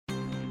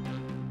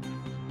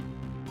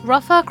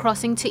Rafah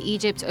crossing to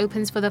Egypt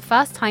opens for the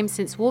first time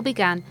since war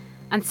began,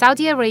 and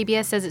Saudi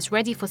Arabia says it's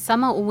ready for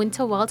Summer or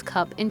Winter World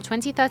Cup in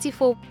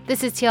 2034.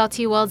 This is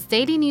TRT World's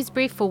daily news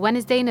brief for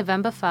Wednesday,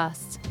 November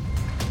 1st.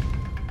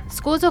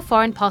 Scores of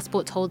foreign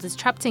passport holders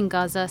trapped in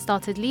Gaza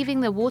started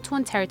leaving the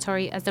war-torn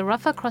territory as the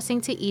Rafah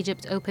crossing to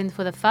Egypt opened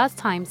for the first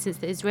time since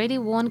the Israeli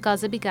war on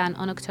Gaza began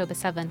on October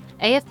 7,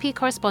 AFP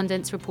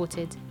correspondents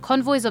reported.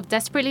 Convoys of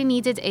desperately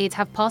needed aid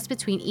have passed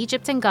between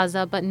Egypt and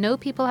Gaza, but no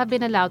people have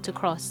been allowed to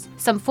cross.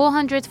 Some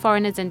 400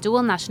 foreigners and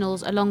dual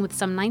nationals, along with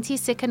some 90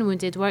 sick and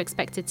wounded, were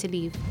expected to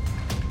leave.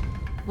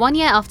 1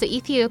 year after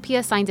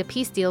Ethiopia signed a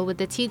peace deal with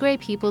the Tigray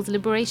People's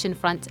Liberation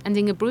Front,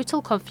 ending a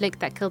brutal conflict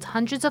that killed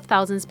hundreds of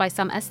thousands by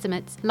some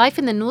estimates, life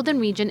in the northern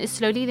region is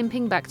slowly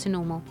limping back to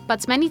normal.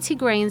 But many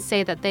Tigrayans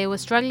say that they were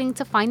struggling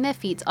to find their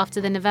feet after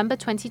the November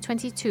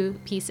 2022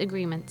 peace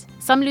agreement.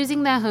 Some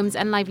losing their homes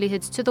and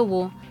livelihoods to the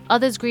war,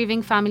 others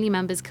grieving family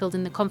members killed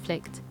in the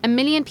conflict. 1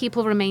 million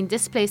people remain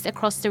displaced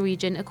across the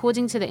region,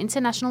 according to the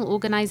International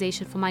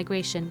Organization for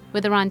Migration,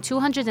 with around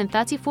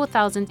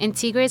 234,000 in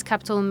Tigray's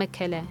capital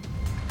Mekelle.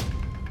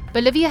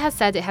 Bolivia has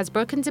said it has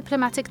broken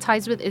diplomatic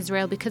ties with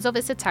Israel because of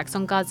its attacks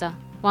on Gaza,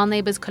 while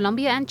neighbors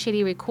Colombia and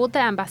Chile recalled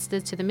their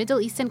ambassadors to the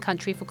Middle Eastern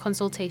country for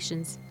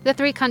consultations. The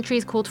three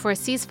countries called for a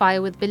ceasefire,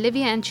 with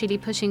Bolivia and Chile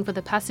pushing for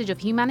the passage of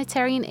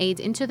humanitarian aid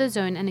into the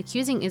zone and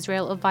accusing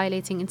Israel of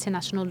violating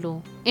international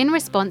law. In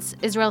response,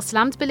 Israel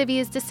slammed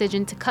Bolivia's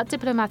decision to cut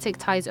diplomatic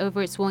ties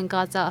over its war in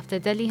Gaza after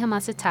the deadly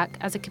Hamas attack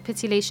as a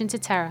capitulation to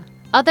terror.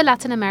 Other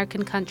Latin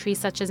American countries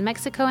such as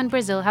Mexico and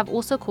Brazil have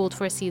also called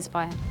for a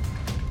ceasefire.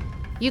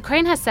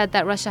 Ukraine has said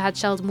that Russia had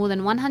shelled more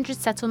than 100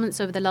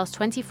 settlements over the last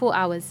 24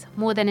 hours,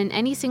 more than in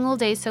any single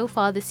day so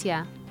far this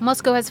year.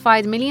 Moscow has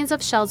fired millions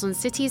of shells on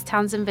cities,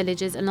 towns and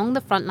villages along the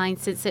front line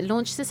since it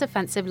launched this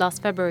offensive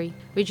last February,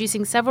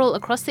 reducing several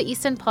across the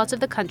eastern part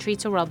of the country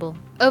to rubble.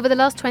 Over the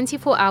last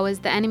 24 hours,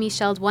 the enemy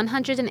shelled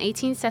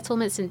 118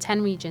 settlements in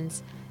 10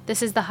 regions.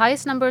 This is the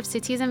highest number of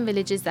cities and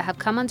villages that have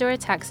come under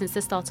attack since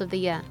the start of the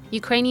year,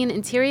 Ukrainian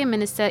Interior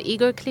Minister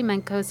Igor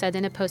Klimenko said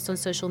in a post on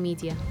social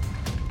media.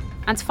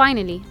 And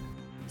finally,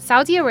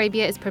 Saudi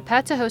Arabia is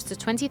prepared to host the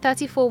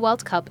 2034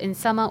 World Cup in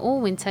summer or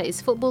winter, its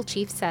football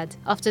chief said,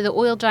 after the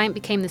oil giant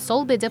became the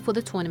sole bidder for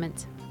the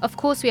tournament. Of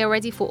course, we are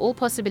ready for all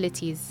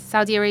possibilities,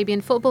 Saudi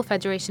Arabian Football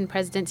Federation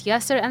President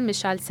Yasser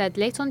Al-Mishal said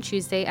late on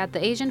Tuesday at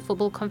the Asian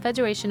Football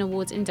Confederation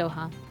Awards in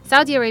Doha.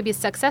 Saudi Arabia's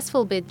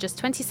successful bid, just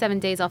 27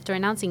 days after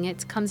announcing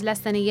it, comes less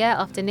than a year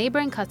after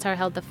neighbouring Qatar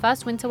held the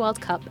first Winter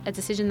World Cup, a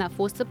decision that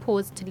forced a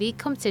pause to league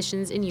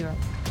competitions in Europe.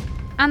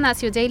 And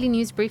that's your daily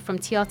news brief from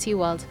TRT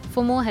World.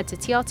 For more, head to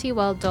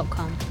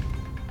trtworld.com.